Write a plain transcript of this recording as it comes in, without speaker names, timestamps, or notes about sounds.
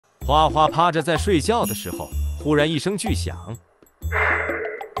花花趴着在睡觉的时候，忽然一声巨响，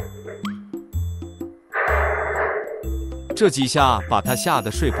这几下把她吓得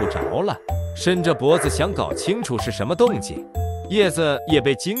睡不着了，伸着脖子想搞清楚是什么动静。叶子也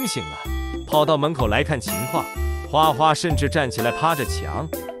被惊醒了，跑到门口来看情况。花花甚至站起来趴着墙，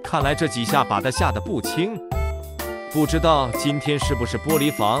看来这几下把她吓得不轻。不知道今天是不是玻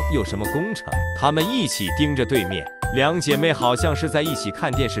璃房有什么工程？她们一起盯着对面，两姐妹好像是在一起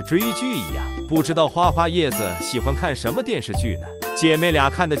看电视追剧一样。不知道花花叶子喜欢看什么电视剧呢？姐妹俩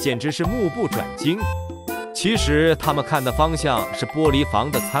看的简直是目不转睛。其实她们看的方向是玻璃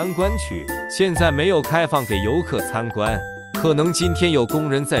房的参观区，现在没有开放给游客参观，可能今天有工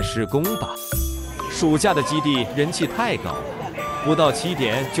人在施工吧。暑假的基地人气太高了，不到7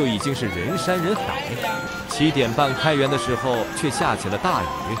点就已经是人山人海。7点半开园的时候却下起了大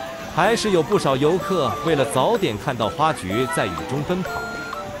雨，还是有不少游客为了早点看到花菊在雨中奔跑。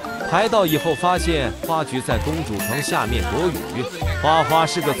排到以后发现花菊在公主床下面躲雨。花花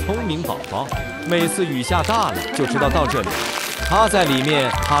是个聪明宝宝，每次雨下大了就知道到这里，她在里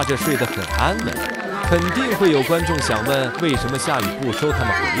面趴着睡得很安稳。肯定会有观众想问，为什么下雨不收他们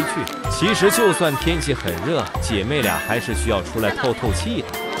回去？其实就算天气很热，姐妹俩还是需要出来透透气的。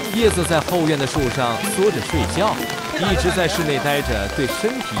叶子在后院的树上缩着睡觉，一直在室内待着对身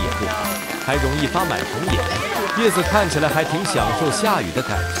体也不好，还容易发满红眼。叶子看起来还挺享受下雨的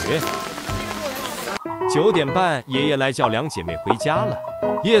感觉。9点半，爷爷来叫两姐妹回家了。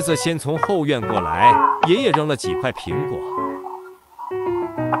叶子先从后院过来，爷爷扔了几块苹果。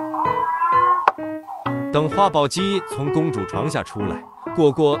等花宝鸡从公主床下出来，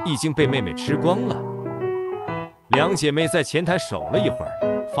果果已经被妹妹吃光了。两姐妹在前台守了一会儿，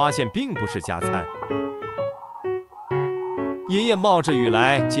发现并不是加餐。爷爷冒着雨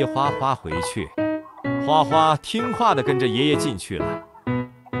来接花花回去，花花听话地跟着爷爷进去了。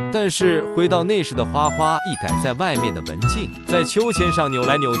但是回到内室的花花一改在外面的文静，在秋千上扭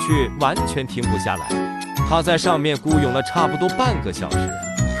来扭去，完全停不下来。她在上面孤勇了差不多半个小时。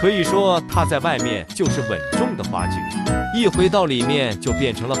可以说，她在外面就是稳重的花菊，一回到里面就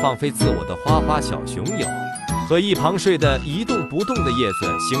变成了放飞自我的花花小熊友，和一旁睡得一动不动的叶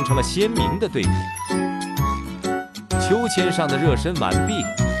子形成了鲜明的对比。秋千上的热身完毕，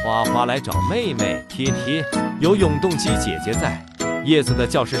花花来找妹妹贴贴，有永动机姐姐在，叶子的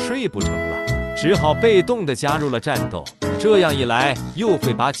觉是睡不成了，只好被动地加入了战斗。这样一来，又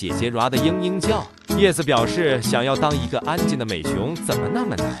会把姐姐抓得嘤嘤叫。叶子表示，想要当一个安静的美熊，怎么那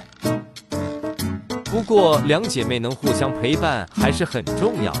么难？不过两姐妹能互相陪伴还是很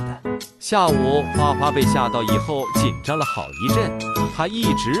重要的。下午，花花被吓到以后，紧张了好一阵，她一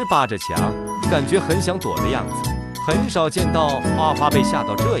直扒着墙，感觉很想躲的样子。很少见到花花被吓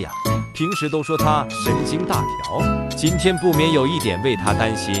到这样，平时都说她神经大条，今天不免有一点为她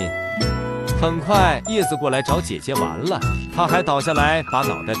担心。很快，叶子过来找姐姐玩了，她还倒下来把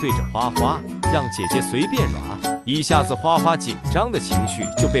脑袋对着花花，让姐姐随便耍。一下子，花花紧张的情绪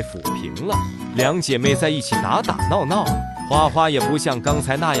就被抚平了。两姐妹在一起打打闹闹，花花也不像刚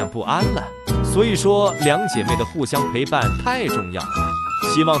才那样不安了。所以说，两姐妹的互相陪伴太重要了，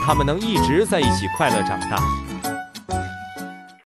希望她们能一直在一起快乐长大。